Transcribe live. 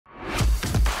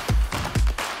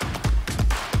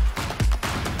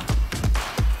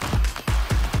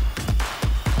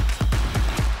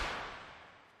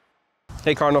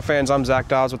Hey Cardinal fans, I'm Zach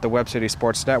Dawes with the Webb City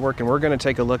Sports Network, and we're going to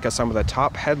take a look at some of the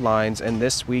top headlines in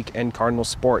this week in Cardinal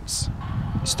sports.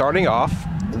 Starting off,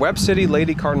 Webb City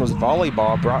Lady Cardinals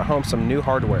volleyball brought home some new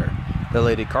hardware. The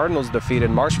Lady Cardinals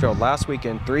defeated Marshfield last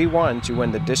weekend 3-1 to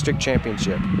win the district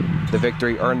championship. The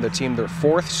victory earned the team their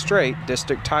fourth straight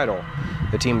district title.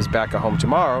 The team is back at home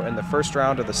tomorrow in the first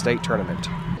round of the state tournament.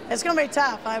 It's going to be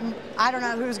tough. I don't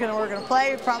know who we're going to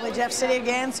play. Probably Jeff City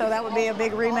again, so that would be a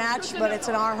big rematch, but it's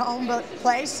in our home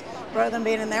place rather than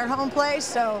being in their home place.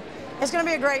 So it's going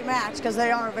to be a great match because they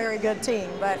are a very good team.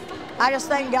 But I just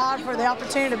thank God for the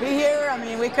opportunity to be here. I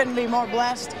mean, we couldn't be more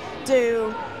blessed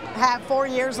to have 4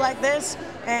 years like this,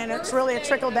 and it's really a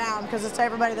trickle down because it's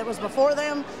everybody that was before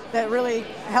them that really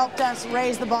helped us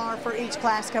raise the bar for each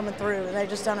class coming through, and they've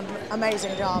just done an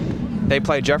amazing job. They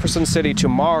play Jefferson City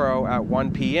tomorrow at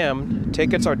 1 p.m.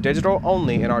 Tickets are digital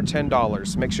only and are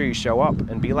 $10. Make sure you show up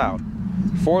and be loud.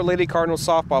 4 Lady Cardinals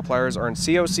softball players earned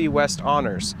COC West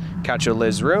honors. Catcher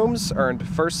Liz Rooms earned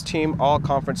first team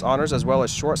all-conference honors, as well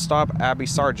as shortstop Abby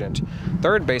Sargent.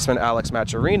 Third baseman Alex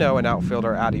Macherino and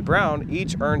outfielder Addie Brown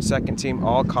each earned second team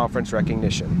all-conference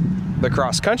recognition. The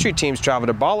cross-country teams travel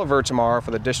to Bolivar tomorrow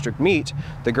for the district meet.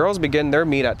 The girls begin their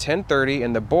meet at 10:30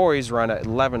 and the boys run at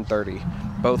 11:30.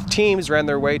 Both teams ran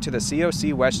their way to the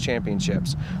COC West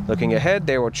Championships. Looking ahead,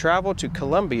 they will travel to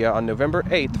Columbia on November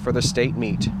 8th for the state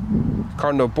meet.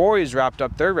 Cardinal boys wrapped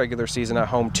up their regular season at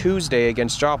home Tuesday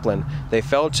against Joplin. They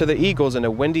fell to the Eagles in a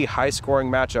windy,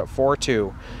 high-scoring matchup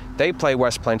 4-2. They play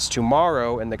West Plains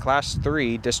tomorrow in the Class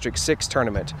 3 District 6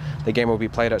 tournament. The game will be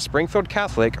played at Springfield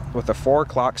Catholic with a 4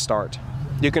 o'clock start.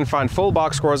 You can find full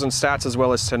box scores and stats as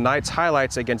well as tonight's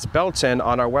highlights against Belton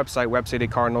on our website,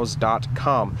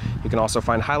 webcitycardinals.com. You can also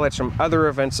find highlights from other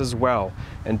events as well.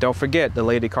 And don't forget, the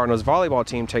Lady Cardinals volleyball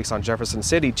team takes on Jefferson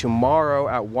City tomorrow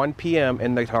at 1 p.m.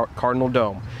 in the Cardinal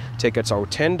Dome. Tickets are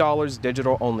 $10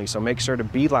 digital only, so make sure to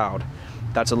be loud.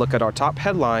 That's a look at our top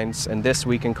headlines in This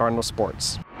Week in Cardinal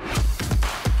Sports.